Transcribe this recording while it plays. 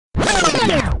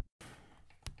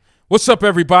What's up,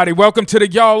 everybody? Welcome to the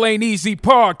Y'all Ain't Easy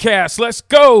podcast. Let's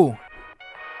go.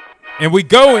 And we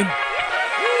going.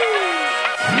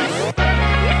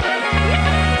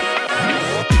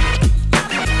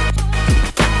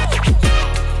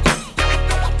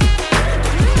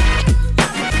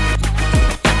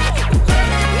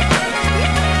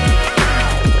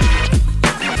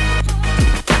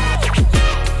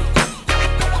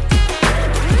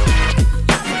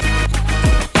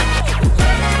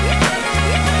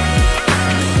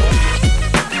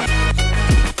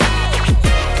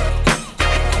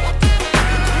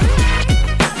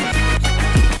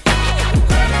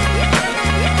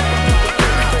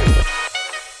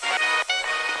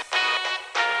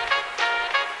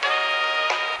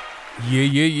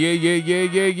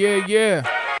 Yeah.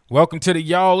 Welcome to the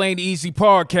Y'all Ain't Easy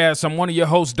podcast. I'm one of your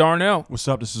hosts, Darnell. What's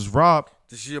up? This is Rob.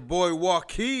 This is your boy,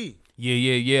 Joaquin.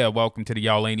 Yeah. Welcome to the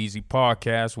Y'all Ain't Easy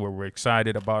podcast, where we're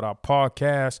excited about our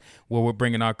podcast, where we're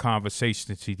bringing our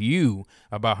conversation to you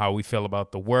about how we feel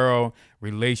about the world,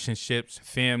 relationships,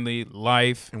 family,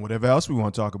 life. And whatever else we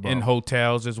want to talk about. In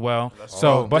hotels as well.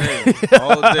 All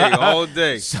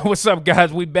day. So what's up,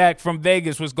 guys? We back from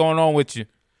Vegas. What's going on with you?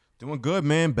 Doing good,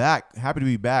 man. Back. Happy to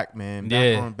be back, man.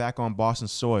 Back on Boston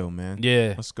soil, man.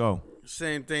 Yeah. Let's go.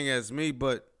 Same thing as me,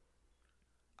 but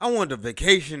I want a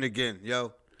vacation again,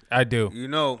 yo. I do. You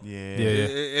know, Yeah.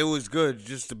 it was good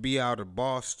just to be out of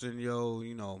Boston, yo,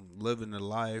 you know, living the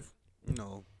life, you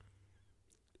know.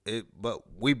 But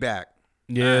we back.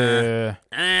 Yeah.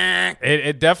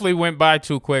 It definitely went by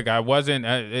too quick. I wasn't,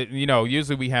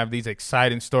 usually we have these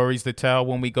exciting stories to tell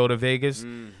when we go to Vegas.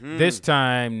 Mm-hmm. This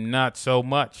time, not so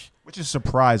much. Which is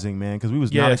surprising, man, because we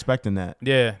was not expecting that.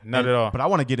 Yeah, not at all. But I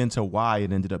want to get into why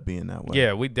it ended up being that way.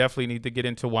 Yeah, we definitely need to get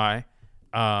into why.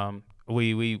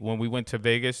 We when we went to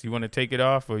Vegas, you want to take it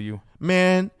off or you?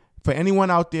 Man, for anyone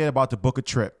out there about to book a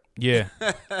trip, yeah.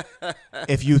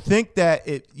 if you think that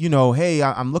hey,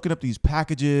 I'm looking up these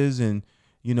packages and,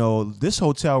 this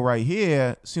hotel right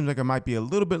here seems like it might be a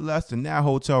little bit less than that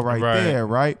hotel right there,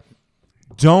 right?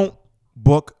 Don't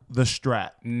book the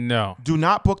Strat. No. Do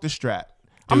not book the Strat.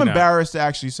 I'm embarrassed to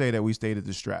actually say that we stayed at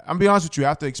the Strat. I'm gonna be honest with you.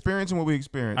 After experiencing what we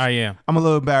experienced, I am. I'm a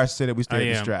little embarrassed to say that we stayed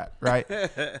at the Strat,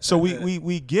 right? So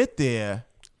we get there.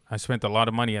 I spent a lot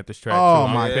of money at the Strat. Oh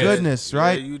my goodness,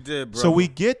 right? Yeah, you did, bro. So we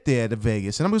get there to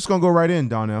Vegas, and I'm just gonna go right in,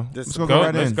 Donnell. Let's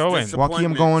go in. Joaquin,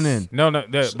 I'm going in. No,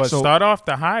 but start off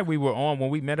the high we were on when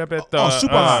we met up at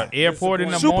the airport in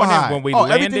the super morning high. when we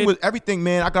landed. Everything,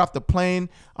 man. I got off the plane.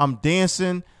 I'm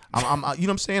dancing. I'm you know what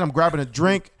I'm saying? I'm grabbing a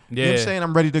drink. You know what I'm saying?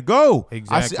 I'm ready to go.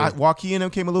 Exactly. Joaquin and him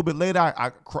came a little bit later.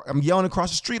 I'm yelling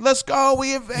across the street, let's go.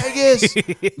 We in Vegas.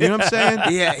 You know what I'm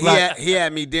saying? He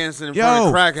had me dancing in front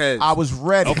of crackheads. I was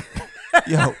ready.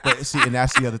 But see, and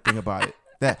that's the other thing about it.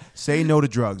 That say no to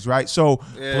drugs, right? So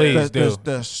please do.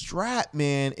 The Strat,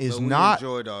 man, is we not.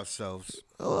 enjoyed ourselves.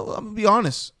 I'm gonna be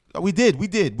honest. We did.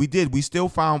 We still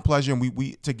found pleasure, and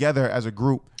we together as a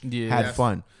group had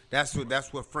fun. That's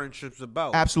what friendship's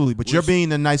about. Absolutely, but you're being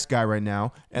the nice guy right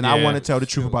now, and I want to tell the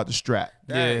truth about the Strat.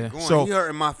 So you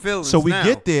hurting my feelings. So we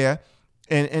get there,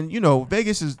 and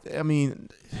Vegas is. I mean,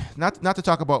 not to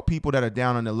talk about people that are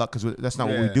down on their luck because that's not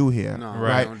what we do here,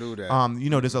 right? We don't do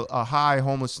that. There's a high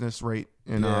homelessness rate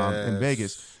in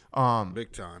Vegas,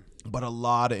 big time. But a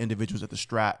lot of individuals at the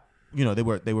Strat,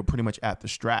 they were pretty much at the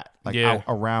Strat, like out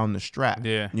around the Strat.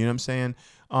 Yeah, you know what I'm saying?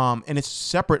 And it's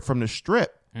separate from the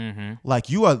Strip. Mm-hmm. Like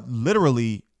you are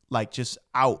literally like just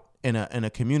out in a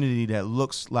community that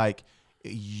looks like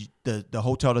the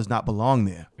hotel does not belong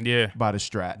there. Yeah, by the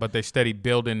Strat, but they steady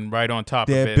building right on top.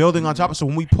 They're of it. building on top. So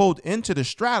when we pulled into the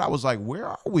Strat, I was like, "Where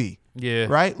are we?" Yeah,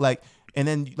 right. Like, and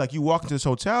then like you walk into this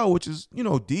hotel, which is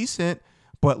decent,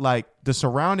 but like the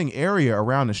surrounding area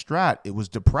around the Strat, it was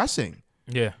depressing.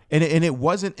 Yeah, and it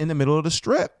wasn't in the middle of the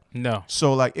Strip. No.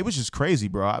 So, like, it was just crazy,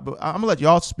 bro. I'm going to let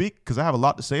y'all speak because I have a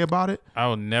lot to say about it. I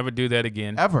will never do that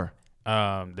again. Ever.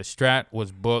 The Strat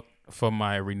was booked for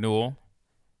my renewal.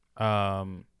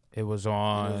 It was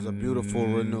on. It was a beautiful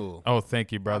renewal. Oh,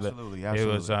 thank you, brother. Absolutely. It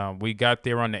was. We got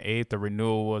there on the 8th. The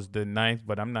renewal was the 9th,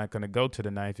 but I'm not going to go to the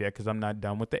 9th yet because I'm not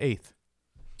done with the 8th.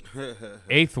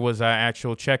 8th was our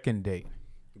actual check-in date.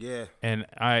 Yeah. And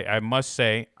I must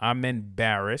say, I'm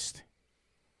embarrassed.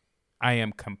 I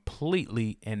am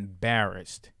completely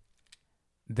embarrassed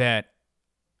that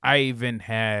I even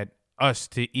had us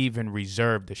to even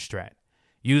reserve the Strat.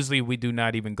 Usually we do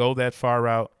not even go that far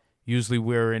out. Usually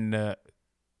we're in the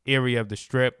area of the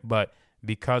Strip, but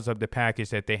because of the package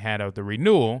that they had of the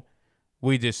renewal,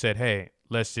 we just said, hey,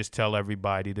 let's just tell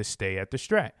everybody to stay at the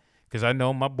Strat. Because I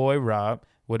know my boy Rob,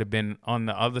 would have been on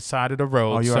the other side of the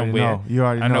road you somewhere. already know. You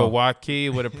already I know know.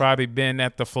 Joaquin would have probably been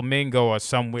at the Flamingo or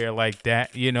somewhere like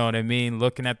that. You know what I mean?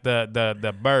 Looking at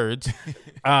the birds.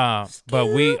 But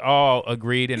we all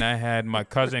agreed, and I had my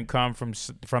cousin come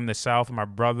from the South, my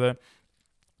brother.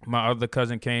 My other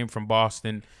cousin came from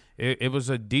Boston. It was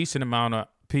a decent amount of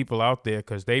people out there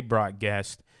because they brought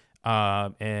guests.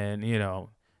 And, you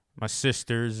know, my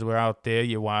sisters were out there,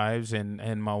 your wives,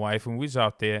 and my wife, and we was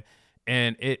out there.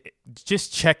 And it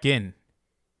just check-in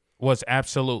was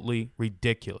absolutely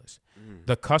ridiculous.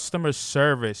 The customer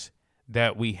service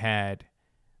that we had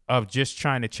of just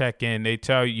trying to check in, they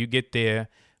tell you get there,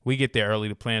 we get there early,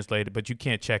 the plan's later, but you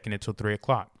can't check in until 3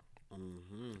 o'clock.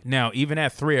 Now, even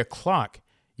at 3 o'clock,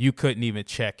 you couldn't even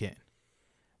check in,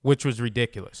 which was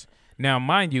ridiculous. Now,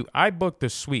 mind you, I booked a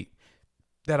suite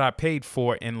that I paid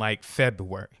for in like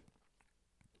February.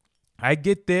 I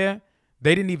get there,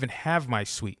 they didn't even have my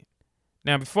suite.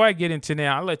 Now, before I get into that,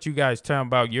 I'll let you guys tell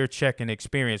about your check-in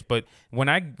experience. But when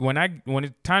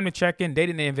it's time to check in, they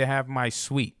didn't even have my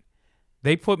suite.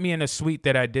 They put me in a suite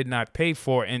that I did not pay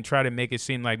for and try to make it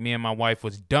seem like me and my wife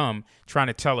was dumb, trying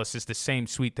to tell us it's the same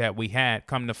suite that we had.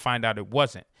 Come to find out it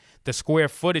wasn't. The square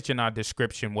footage in our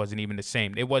description wasn't even the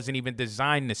same. It wasn't even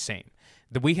designed the same.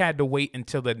 We had to wait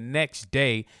until the next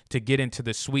day to get into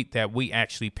the suite that we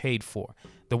actually paid for.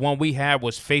 The one we had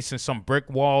was facing some brick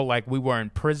wall like we were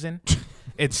in prison.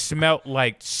 It smelled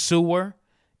like sewer.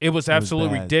 It was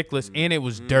absolutely ridiculous, and it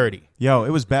was dirty. Yo, it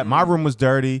was bad. My room was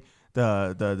dirty.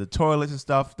 The toilets and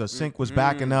stuff, the sink was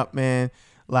backing up, man.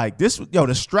 Like this, the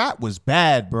Strat was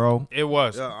bad, bro. It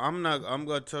was. Yeah, I'm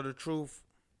gonna tell the truth.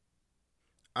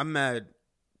 I'm mad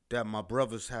that my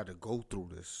brothers had to go through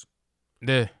this.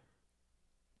 Yeah.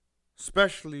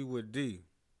 Especially with D.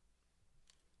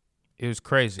 It was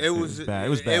crazy. It was bad. It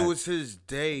was bad. It was his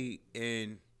day,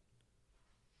 and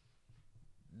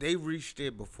they reached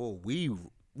there before we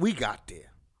got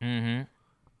there. Mm-hmm.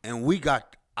 And we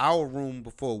got our room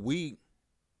before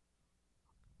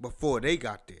they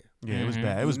got there. Yeah, it was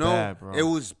bad. It was bad, bro. It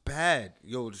was bad.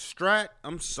 Yo, the Strat,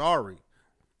 I'm sorry.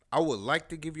 I would like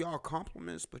to give y'all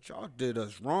compliments, but y'all did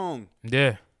us wrong.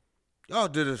 Yeah. Y'all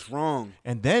did us wrong.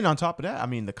 And then on top of that, I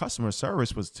mean, the customer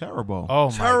service was terrible. Oh,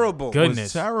 Terrible. my goodness. It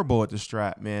was terrible at the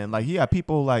Strat, man. Like, he had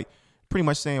people, like, pretty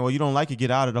much saying, well, you don't like it,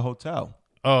 get out of the hotel.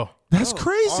 Oh. That's Off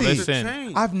crazy. the Listen,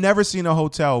 chain. I've never seen a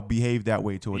hotel behave that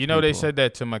way towards You know, they people. said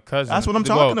that to my cousin. That's what I'm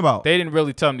talking about. They didn't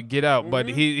really tell him to get out, but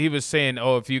he was saying,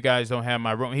 oh, if you guys don't have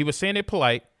my room. He was saying it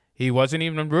polite. He wasn't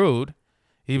even rude.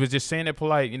 He was just saying it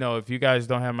polite. You know, if you guys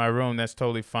don't have my room, that's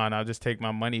totally fine. I'll just take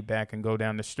my money back and go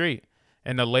down the street.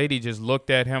 And the lady just looked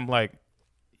at him like,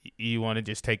 you want to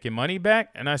just take your money back?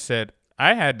 And I said,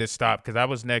 I had to stop because I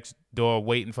was next door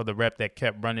waiting for the rep that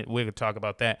kept running. We could talk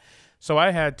about that. So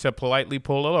I had to politely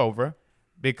pull it over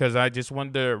because I just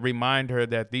wanted to remind her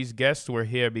that these guests were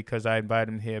here because I invited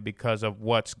them here because of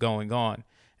what's going on.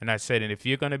 And I said, and if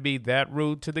you're going to be that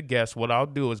rude to the guests, what I'll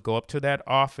do is go up to that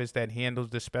office that handles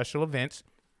the special events,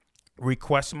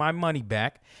 request my money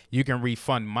back. You can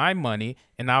refund my money,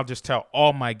 and I'll just tell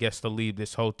all my guests to leave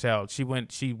this hotel. She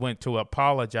went to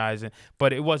apologizing,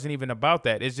 but it wasn't even about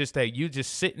that. It's just that you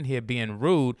just sitting here being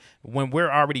rude when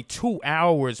we're already 2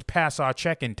 hours past our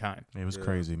check-in time. It was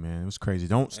crazy, man. It was crazy.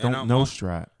 Don't I'm no on-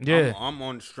 Strat. Yeah. I'm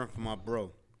on the strength of my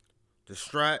bro. The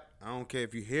Strat, I don't care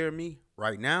if you hear me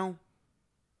right now,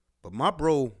 but my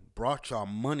bro brought y'all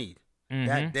money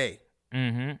that day.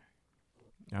 Mm-hmm.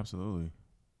 Absolutely.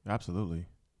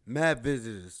 Mad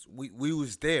visitors. We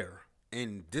was there,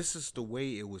 and this is the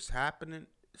way it was happening.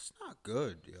 It's not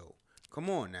good, yo. Come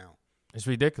on now. It's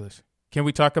ridiculous. Can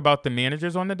we talk about the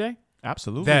managers on the day?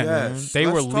 Absolutely. That- man. Yes, They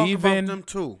let's were talk about leaving them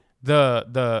too.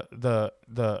 The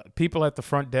people at the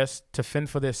front desk to fend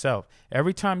for themselves.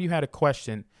 Every time you had a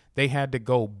question, they had to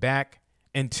go back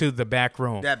into the back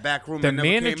room. That back room. The that never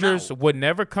managers came out. would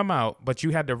never come out, but you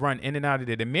had to run in and out of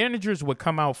there. The managers would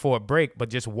come out for a break, but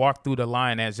just walk through the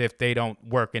line as if they don't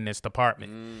work in this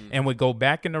department, and would go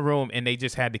back in the room, and they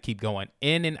just had to keep going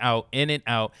in and out, in and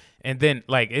out. And then,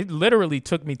 like, it literally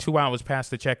took me 2 hours past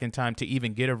the check-in time to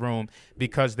even get a room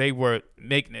because they were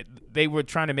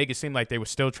trying to make it seem like they were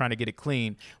still trying to get it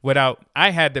clean without. I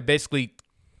had to basically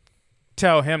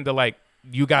tell him to, like,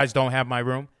 you guys don't have my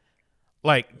room.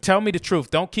 Like, tell me the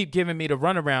truth. Don't keep giving me the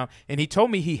runaround. And he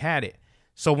told me he had it.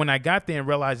 So when I got there and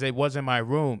realized it wasn't my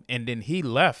room, and then he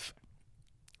left,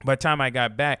 by the time I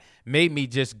got back, made me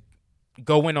just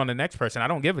go in on the next person. I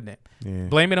don't give a damn. Yeah.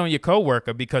 Blame it on your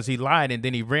coworker because he lied and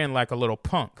then he ran like a little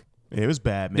punk. It was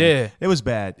bad, man. Yeah. It was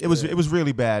bad. It was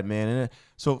really bad, man. And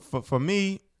so for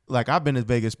me, like, I've been to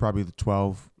Vegas probably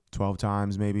 12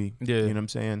 times maybe. Yeah. You know what I'm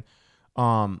saying?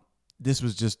 this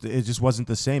was just it just wasn't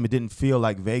the same. It didn't feel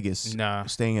like Vegas. Nah.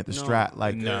 Staying at the Strat,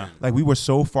 like Nah. like we were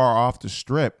so far off the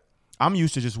Strip. I'm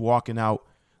used to just walking out,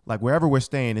 like wherever we're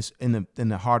staying, it's in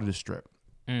the heart of the Strip.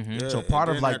 Mm-hmm. So part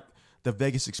of like the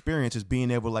Vegas experience is being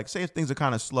able to, like, say if things are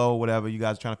kind of slow, whatever, you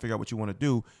guys are trying to figure out what you want to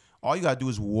do. All you got to do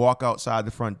is walk outside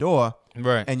the front door,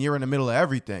 Right. and you're in the middle of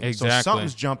everything. Exactly. So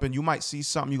something's jumping. You might see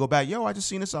something. You go back, yo, I just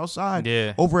seen this outside.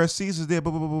 Yeah. Over at Caesars there,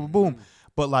 boom, boom, boom, boom, boom.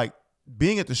 But like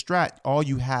being at the Strat, all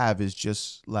you have is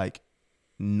just like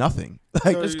nothing.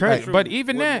 Like It's crazy. But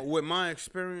even that. with my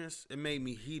experience, it made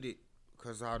me heated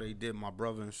because how they did my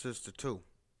brother and sister too.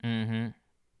 Mm-hmm.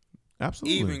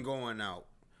 absolutely. Even going out,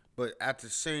 but at the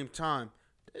same time,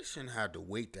 they shouldn't have to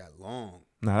wait that long.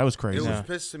 Nah, that was crazy. It was Yeah.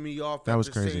 pissing me off. That at was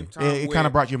the crazy. Same time It kind where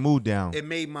of brought your mood down. It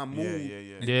made my mood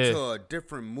Yeah. into a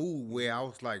different mood where I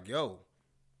was like, "Yo,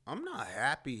 I'm not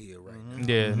happy here right now."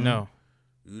 Yeah. No.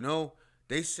 You know,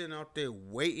 they sitting out there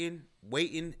waiting.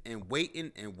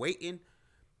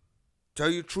 Tell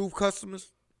you the truth, customers,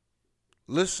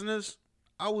 listeners,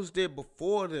 I was there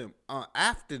before them,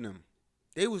 after them.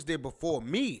 They was there before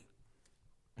me.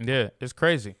 Yeah. It's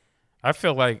crazy. I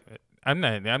feel like I'm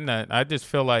not. I just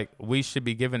feel like we should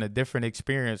be given a different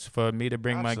experience for me to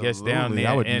bring my guests down Absolutely.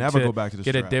 there. I would and never to go back to the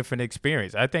get a Strat. different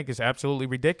experience. I think it's absolutely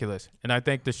ridiculous, and I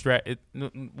think the Strat.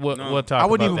 We'll talk. I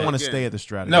wouldn't about even that. want to stay at the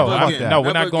Strat. No, Never Fuck again. that. no, we're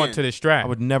Never not going again. to the Strat. I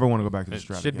would never want to go back to the It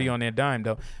Strat. should be again. on their dime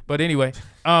though. But anyway,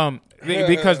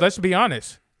 because let's be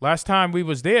honest. Last time we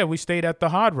was there, we stayed at the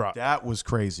Hard Rock. That was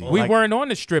crazy. We Like, weren't on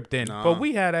the Strip then, Nah. but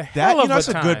we had a that. hell You of know, a that's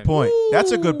time. a good point.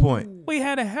 That's a good point. We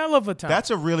had a hell of a time. That's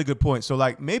a really good point. So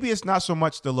like maybe it's not so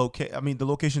much the location. I mean, the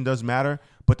location does matter,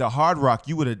 but the Hard Rock,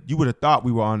 you would have thought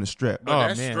we were on the Strip. But Oh,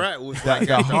 that man. Strat was The, like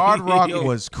the Hard Rock Yo,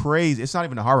 was crazy. It's not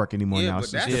even the Hard Rock anymore yeah, now. but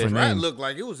It's just that a different Strat name. looked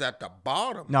like it was at the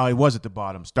bottom. No, it was at the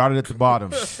bottom. Started at the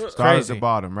bottom. Started at Crazy. the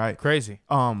bottom, right? crazy.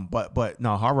 But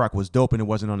no, Hard Rock was dope and it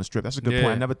wasn't on the Strip. That's a good Yeah.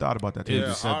 point. I never thought about that. Till you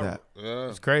just said Hard- that. yeah.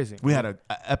 It's crazy. We had an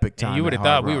epic time. And you would at have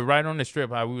thought Hard we Rock. were right on the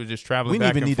Strip. How we were just traveling We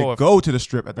back didn't even and need forth. to go to the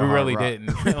Strip at the We Hard really Rock.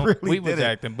 didn't. really we was didn't.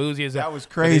 acting boozy as That was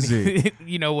But crazy.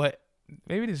 you know what?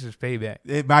 Maybe this is payback.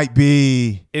 It might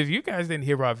be. If you guys didn't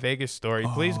hear our Vegas story,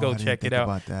 please Oh, go I didn't check it think out.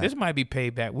 about that. This might be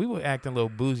payback. We were acting a little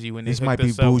bougie when they This hooked might be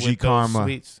us up bougie with those karma.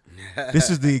 suites. This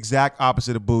is the exact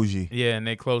opposite of bougie. Yeah, and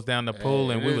they closed down the pool,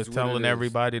 Hey, and it we is was what telling it is.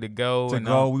 everybody to go. To and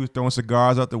go, we was throwing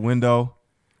cigars out the window.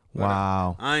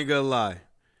 Wow. I ain't gonna lie,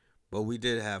 but we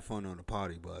did have fun on the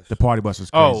party bus. The party bus was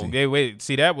oh, crazy. okay, wait.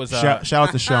 See, that was Shout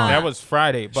out to Sean. that was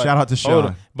Friday. But Shout out to hold Sean.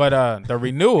 on. But the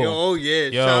renewal. oh yeah,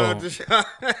 Yo. shout out to Sean.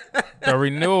 The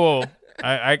renewal.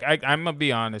 I'm gonna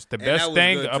be honest. The that best was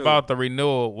thing good, too. about the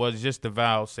renewal was just the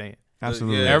vow saying.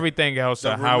 Absolutely. Yeah. Everything else,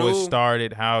 The how it renewal-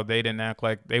 started, how they didn't act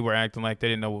like they were acting like they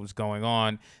didn't know what was going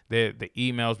on. The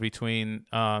emails between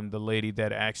the lady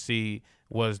that actually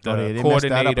was the They messed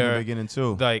that up in the coordinator, beginning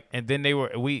too. like, and then they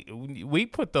were we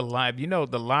put the live. You know,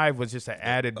 the live was just an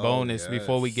added bonus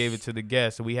before we gave it to the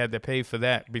guests. So we had to pay for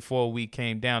that before we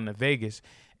came down to Vegas,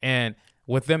 and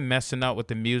with them messing up with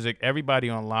the music, everybody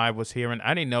on live was hearing.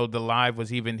 I didn't know the live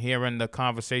was even hearing the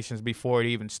conversations before it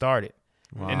even started.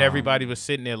 And everybody was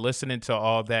sitting there listening to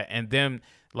all that, and them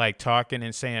like talking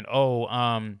and saying, "Oh,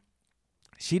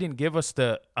 she didn't give us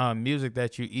the music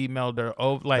that you emailed her."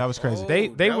 Oh, like That was crazy. They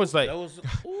that was like, ooh.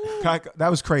 That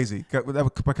was crazy.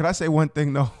 But can I say one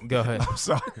thing though? "Go ahead." I'm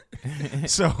sorry.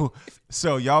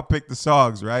 So y'all picked the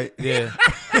songs, right? Yeah,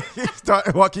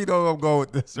 Joaquin, I'm going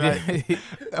with this, right?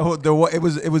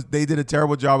 It was. They did a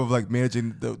terrible job of like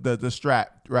managing the Strat,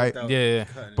 right? yeah.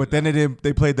 But then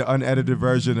they played the unedited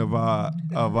version of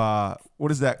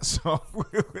what is that song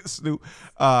with Snoop?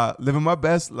 Living My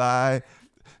Best Life.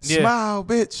 Yeah. Smile,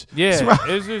 bitch. Yeah, Smile.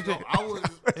 it's just I was.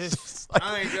 It's like-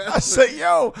 I ain't gonna- I say,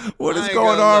 yo, what I is ain't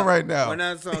going gonna on lie. right now? When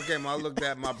that song came, I looked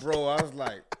at my bro. I was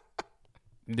like,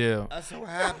 yeah. "I said, what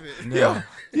happened?"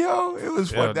 Yo, it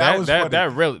was Yo, fun. That was funny.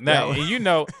 that really. Now, was- and you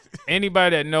know,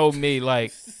 anybody that know me,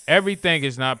 like everything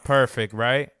is not perfect,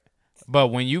 right? But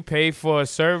when you pay for a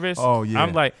service, Oh, yeah.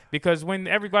 I'm like, because when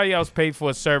everybody else paid for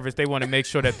a service, they want to make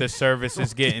sure that the service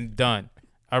is getting done.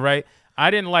 All right. I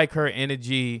didn't like her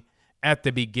energy at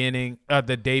the beginning,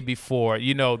 the day before.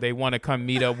 You know, they want to come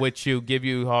meet up with you, give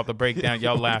you all the breakdown.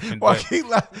 Y'all laughing, Joaquin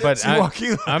but See, I-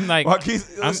 Joaquin, I'm like- Joaquin,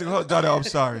 listen, hold on, I'm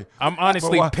sorry. I'm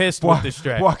honestly But pissed with the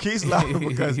Strat. Joaquin's laughing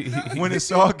because when the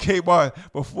song came on,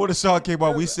 before the song came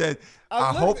on, we said,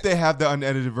 I hope they have the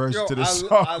unedited version Yo, to the I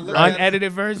song. looked right? at-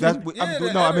 Unedited version.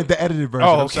 That's, I meant the edited version.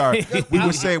 Oh, I'm sorry. okay. We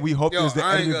were saying we hope Yo, there's the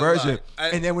I ain't edited gonna lie. version.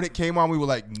 And then when it came on, we were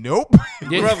like, nope.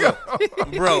 Yeah.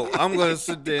 Bro, I'm gonna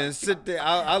sit there.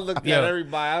 I looked Yo. at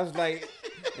everybody. I was like,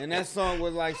 And that song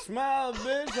was like, "Smile,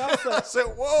 bitch." I said,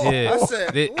 whoa. Yeah, I said,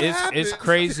 "What it's happened?"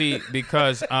 crazy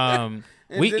because we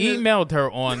then emailed her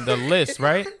on the list,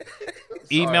 right?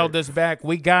 Emailed us back.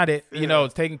 We got it,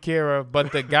 it's taken care of.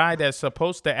 But the guy that's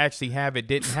supposed to actually have it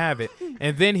didn't have it.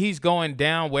 And then he's going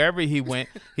down wherever he went.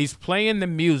 He's playing the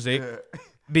music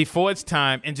before it's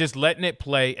time and just letting it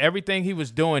play. Everything he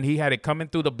was doing, he had it coming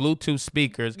through the Bluetooth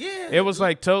speakers. Yeah. It was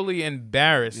like totally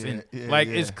embarrassing.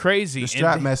 It's crazy. The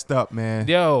strap And messed up, man.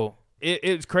 yo,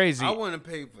 it's crazy. I wouldn't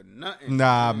pay for nothing.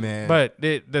 Nah, man. But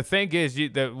the thing is,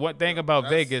 the one thing about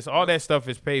Vegas, all that stuff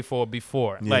is paid for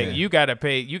before. Yeah. Like you gotta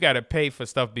pay for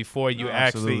stuff before you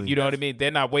actually, absolutely. you know what I mean? They're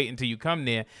not waiting until you come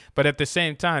there. But at the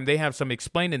same time, they have some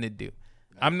explaining to do.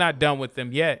 I'm not done with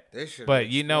them yet. They should But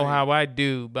you know explain. how I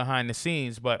do behind the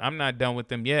scenes. But I'm not done with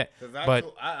them yet.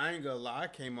 But I ain't gonna lie. I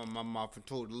came on my mouth and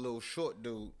told the little short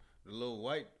dude, the little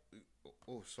white,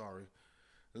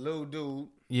 the little dude.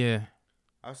 yeah,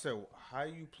 I said, "How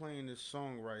you playing this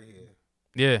song right here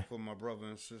yeah, for my brother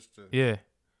and sister yeah,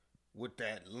 with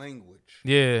that language?"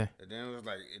 yeah, And then it was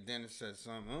like, then it said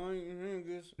something. Oh, you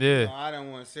niggas. Yeah. You know, I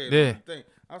didn't want to say it. Yeah. On the thing.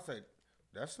 I was like,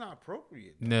 that's not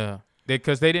appropriate. no,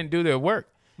 because they didn't do their work.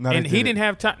 No, they And he didn't. didn't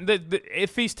have time.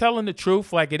 If he's telling the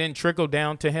truth, like it didn't trickle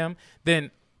down to him,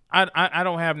 then I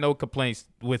don't have no complaints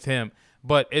with him.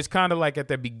 But it's kind of like at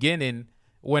the beginning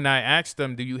when I asked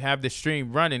him, "Do you have the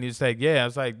stream running?" He's like, "Yeah." I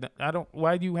was like, "I don't.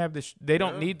 Why do you have this? They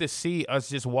don't need to see us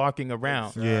just walking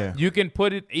around. Yeah. You can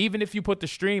put it, even if you put the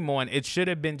stream on, it should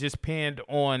have been just panned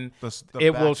on. The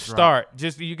It will backdrop. start.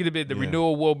 Just you could have been the Yeah.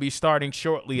 renewal will be starting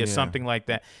shortly or Yeah. something like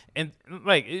that. And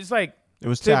like it's like. It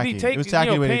was To tacky. be taking, It was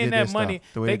tacky the way they paying did their that money,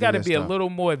 stuff. The way they did got to their be a stuff. little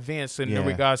more advanced in Yeah.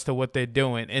 regards to what they're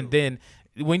doing. And then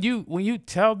when you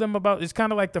tell them about, it's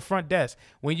kind of like the front desk.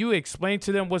 When you explain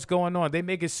to them what's going on, they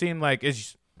make it seem like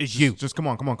it's you. Just come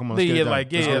on. Let's Yeah, get it done.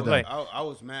 like, Let's yeah, get it done. like- I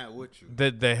was mad with you.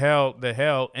 The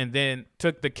hell, and then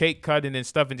took the cake cutting and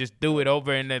stuff and just do it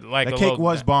over and then like the a cake little-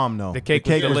 was bomb though. The cake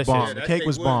was delicious. bomb. Yeah, The that cake cake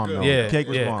was was bomb good. though. Yeah, The cake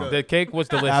was yeah. bomb. The cake was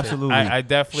delicious. Absolutely. I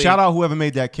definitely Shout out whoever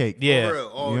made that cake. Yeah, For real, You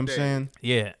all know what I'm day. saying?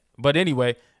 yeah. But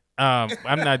anyway,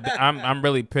 I'm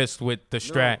really pissed with the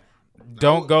Strat.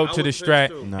 Don't go I to the was pissed Strat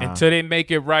too. Nah. until they make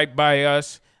it right by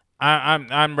us.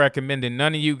 I'm recommending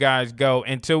none of you guys go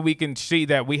until we can see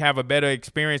that we have a better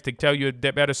experience to tell you a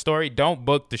better story. Don't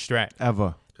book the Strat.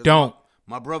 Ever. 'Cause Don't.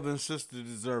 My brother and sister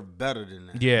deserve better than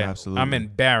that. Yeah, Absolutely. I'm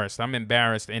embarrassed,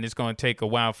 and it's going to take a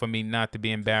while for me not to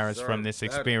be embarrassed from this Deserve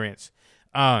better. experience.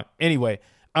 Anyway,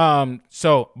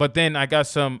 but then I got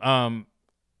some.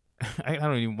 I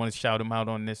don't even want to shout them out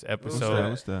on this episode.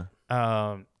 What's that?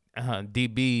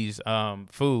 DB's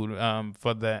food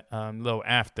for the little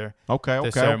after Okay. the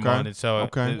Okay. ceremony. Okay. So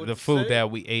Okay. the What'd you food say?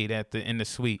 that we ate in the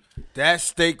suite. That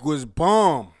steak was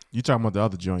bomb. You talking about the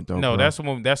other joint though? No, bro.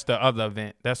 that's the other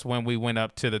event. That's when we went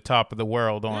up to the top of the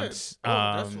world on That's what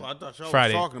I thought y'all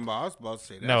Friday. was talking about. I was about to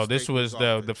say that. No, this steak was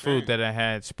off the food chain. that I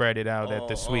had spread it out at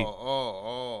the suite.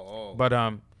 Oh. But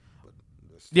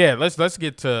yeah, let's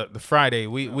get to the Friday.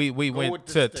 We with went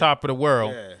the to steak. top of the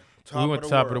world. Yeah. We went to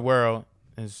top of the world.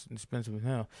 It's expensive as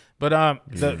hell. But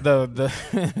the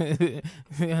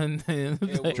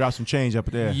Drop some change up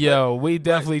there. yo, we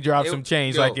definitely dropped it- some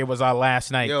change yo. like it was our last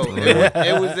night. Yo,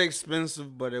 it was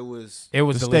expensive, but it was. It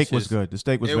was The delicious. steak was good. The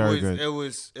steak was It very was. good.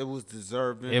 It was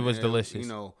deserving. It was and, delicious. You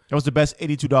know. That was the best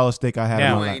 $82 steak I had Now-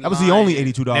 in my You life. ain't That was the only lying.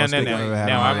 $82 Now, steak now, I ever had.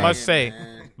 now, in my I life. must say,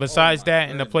 man. besides Oh, my that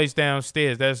and the goodness. place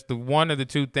downstairs, that's the one of the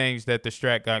two things that the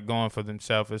Strat got going for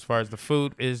themselves as far as the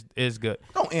food is good.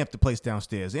 Don't amp the place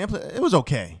downstairs. It was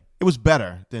okay. It was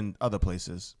better than other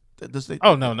places.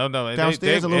 Oh no.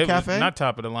 Downstairs, a little it was cafe? not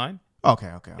top of the line.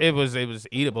 Okay. It was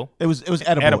eatable. It was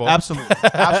edible. Edible. Absolutely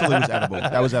was edible.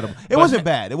 That was edible. It wasn't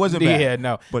bad. It wasn't bad. Yeah,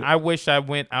 no. But- I wish I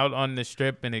went out on the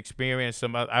strip and experienced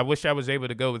some. I wish I was able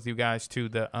to go with you guys to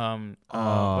the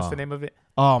what's the name of it?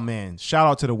 Oh man! Shout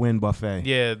out to the Wynn Buffet.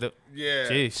 Yeah, the Yeah.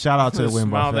 jeez. Shout out to the Wynn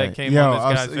smile Buffet. that came yo,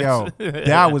 on this guy's face.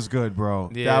 that was good, bro.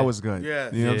 Yeah. That was good. Yeah.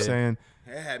 You know what I'm Yeah. saying?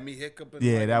 It had me hiccuping.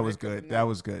 Yeah, like that a was hiccup good. in That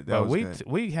was good. That But was good.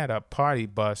 we had a party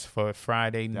bus for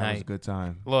Friday That night. was a good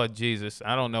time. Lord Jesus,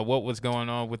 I don't know what was going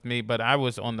on with me, but I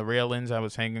was on the railings. I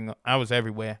was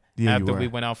everywhere. Yeah, you After were. we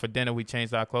went out for dinner, we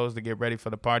changed our clothes to get ready for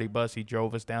the party bus. He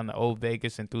drove us down to Old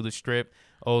Vegas and through the strip,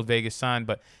 Old Vegas sign.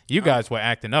 But you guys were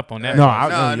acting up on that. No,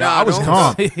 bus. I was don't-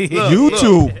 calm. Look, You look.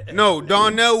 two. No,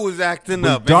 Darnell was acting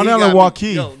up. Darnell and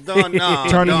Joaquin turning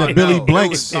Darnell, to Billy it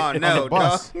Blanks was on Darnell, the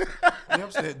bus. dog. You know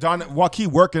what I'm saying? Joaquin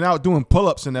working out, doing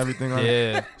pull-ups and everything.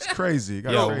 Yeah. It's crazy. It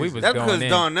got Yo, crazy. we was That's going because in.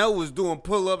 Darnell was doing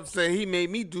pull-ups and he made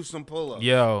me do some pull-ups.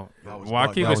 Yo, That was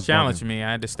Joaquin bugging. was That was challenging me.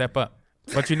 I had to step up.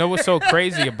 But you know what's so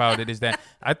crazy about it is that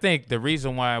I think the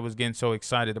reason why I was getting so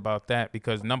excited about that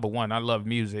because number one, I love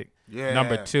music. Yeah.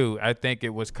 Number two, I think it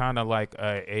was kind of like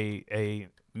a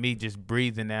me just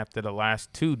breathing after the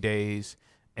last 2 days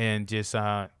and just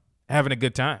having a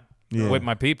good time with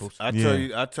my peoples. I tell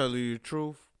you the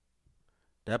truth.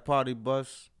 That party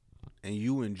bus and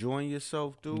you enjoying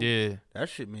yourself, dude. Yeah. That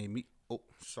shit made me. Oh,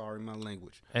 sorry, my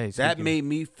language. Hey, that made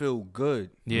me feel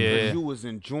good. Yeah. Because you was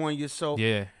enjoying yourself.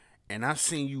 Yeah. And I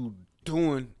seen you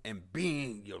doing and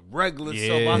being your regular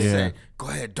self. I said, "Go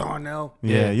ahead, Darnell."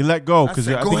 Yeah, you let go because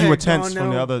I think you were tense from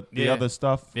the Darnell. other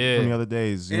stuff from the other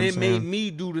days. You And know it what I'm made saying?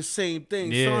 me do the same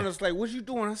thing. Yeah. Son was like, "What you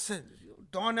doing?" I said,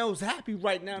 "Darnell's happy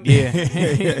right now." Yeah.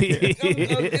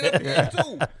 Get up here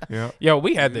too. Yeah, Yo,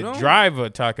 we had the You know? driver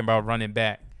talking about running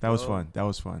back. that was fun. That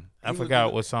was fun. I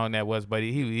forgot what song that was, but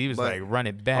he was like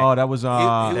running back. Oh, that was He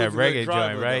that was a good reggae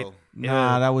driver, joint, right? though.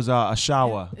 Nah, that was a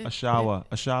shower.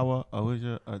 Oh, what is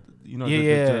it? You know,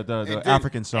 the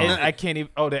African song. And I can't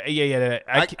even. Oh, I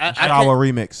Shower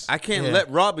remix. I can't let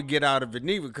Robert get out of it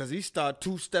neither because he started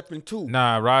two-stepping too.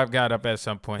 Nah, Rob got up at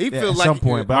some point. He Yeah, feel at like some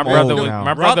point, but my I'm brother old was now.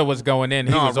 my brother was going in.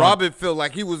 He No, was on. Robert felt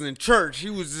like he was in church. He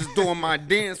was just doing my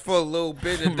dance for a little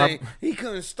bit, and then he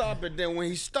couldn't stop it. Then when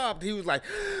he stopped, he was like,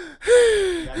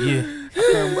 Yeah,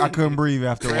 I couldn't breathe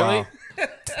after a while.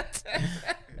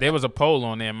 there was a pole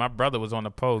on there. My brother was on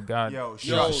the pole. God, Yo,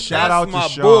 "Yo, shout that's out to my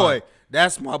Sean. boy.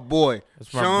 That's my boy,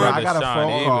 That's my Sean." brother. I got a Sean,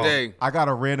 phone he call. was- I got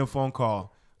a random phone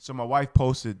call. So my wife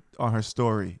posted on her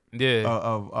story Yeah.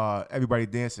 of everybody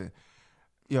dancing.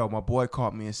 Yo, my boy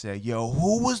called me and said, "Yo,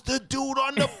 who was the dude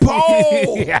on the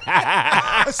pole?"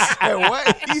 I said,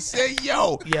 "What?" He said,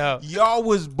 "Yo, y'all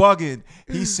was bugging."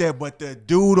 He said, "But the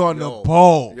dude on the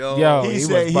pole." Yo, he he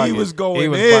said was he bugging. was going He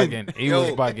was in. bugging. He was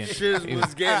bugging. Shiz He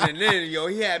was getting it in. Yo,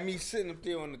 he had me sitting up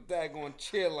there on the daggone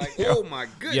chair like, oh my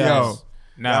goodness. Yo.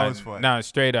 Nah, That was fun. Nah,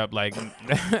 straight up, like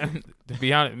to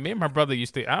be honest, me and my brother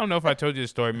used to. I don't know if I told you the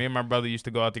story. Me and my brother used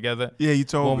to go out together. Yeah, you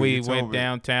told when me. we You told went me.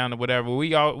 downtown or whatever.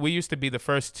 We used to be the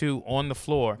first two on the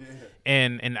floor,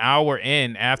 and an hour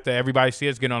in after everybody see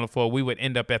us get on the floor, we would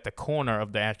end up at the corner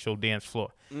of the actual dance floor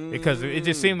because it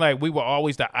just seemed like we were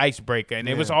always the icebreaker, and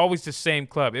it was always the same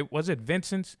club. Was it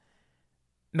Vincent's?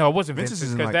 No, it wasn't Vincent's Vincent's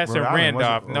is in, because like, that's Rhode in Island, wasn't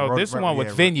Randolph. it? Or No, Rhode- this one was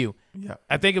yeah, Venue. Yeah.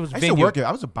 I think it was I used to Venue. work it.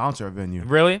 I was a bouncer at Venue.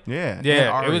 Really? Yeah. Yeah,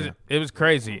 Aria. it was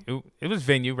crazy. It was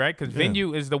Venue, right? Because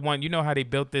Venue is the one. You know how they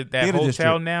built that Theater hotel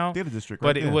district. now, Theater district, but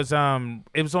right it there. was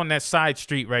on that side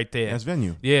street right there. That's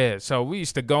Venue. Yeah, so we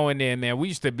used to go in there, man. We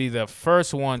used to be the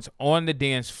first ones on the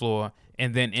dance floor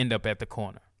and then end up at the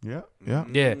corner. Yeah. Yeah.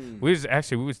 Yeah, we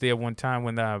was there one time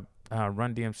when Run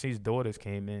DMC's daughters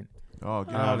came in. Oh,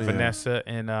 get out of here. Vanessa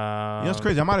and You know, it's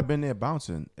crazy. I might have been there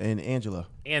bouncing. And Angela.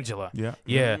 Angela. Yeah.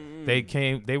 Yeah, they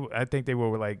came. I think they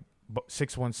were like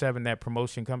 617, that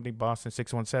promotion company, Boston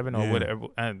 617 or whatever.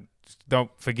 And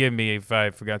don't forgive me if I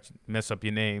forgot to mess up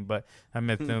your name, but I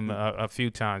met them a few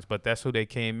times. But that's who they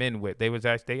came in with. They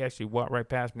actually walked right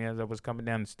past me as I was coming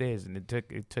down the stairs, and it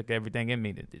took everything in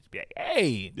me to just be like,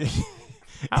 "Hey,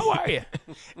 how are you?"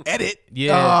 Edit.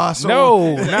 Yeah.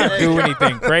 No, not do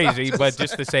anything crazy, but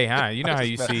just to say hi. You know how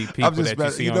you see people that you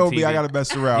see you on know TV. me, I gotta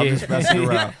mess around. Yeah. I'm just messing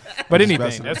around. But I'm just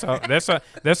anything, messing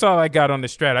that's all I got on the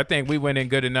strat. I think we went in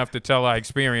good enough to tell our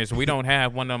experience. We don't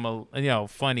have one of them,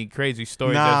 funny, crazy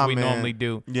stories Nah, as we man. normally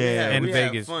do. Yeah. in we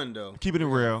Vegas. had fun though. Keeping it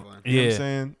real. Fun. You know what Yeah. I'm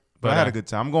saying? But But, I had a good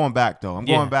time. I'm going back though. I'm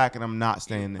yeah. going back and I'm not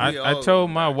staying there. I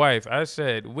told my wife, I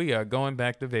said, we are going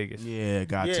back to Vegas. yeah,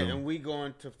 got Yeah, to. and we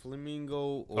going to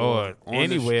Flamingo Or or on the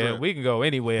anywhere. strip. We can go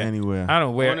anywhere. Anywhere. I don't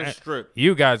on the where. strip.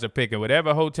 You guys are picking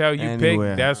whatever hotel you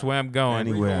Anywhere. pick. That's where I'm going.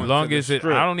 Anywhere. As We long going to as the it,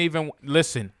 strip. I don't even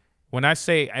listen. When I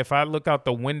say if I look out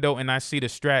the window and I see the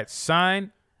Strat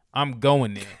sign, I'm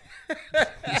going there.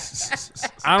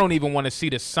 I don't even want to see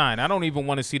the sign. I don't even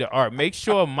want to see the art. Make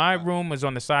sure my room is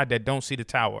on the side that don't see the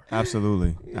tower.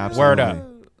 Absolutely. Absolutely. Word up.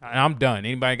 I'm done.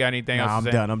 Anybody got anything Nah, else I'm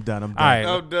to say? done. I'm done. I'm done. All right.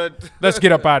 Oh, the, Let's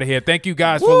get up out of here. Thank you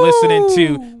guys for listening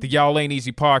to the Y'all Ain't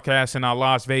Easy podcast and our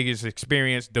Las Vegas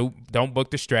experience. Don't book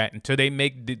the Strat until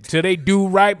they do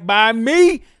right by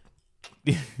me.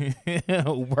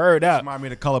 Word up. Remind me of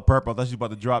The Color Purple. I thought you were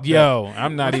about to drop Yo,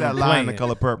 I'm not What's even that line, playing. The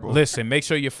Color Purple? Listen, make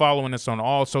sure you're following us on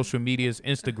all social medias,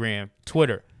 Instagram,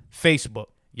 Twitter, Facebook,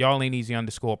 Y'all Ain't Easy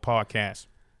 _podcast.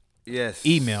 yes.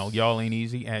 Email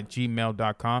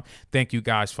y'allainteasy@gmail.com. Thank you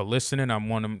guys for listening. I'm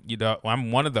one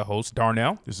of the hosts,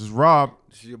 Darnell. This is Rob.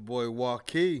 It's your boy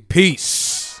Joaquin.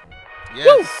 Peace.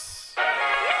 Yes.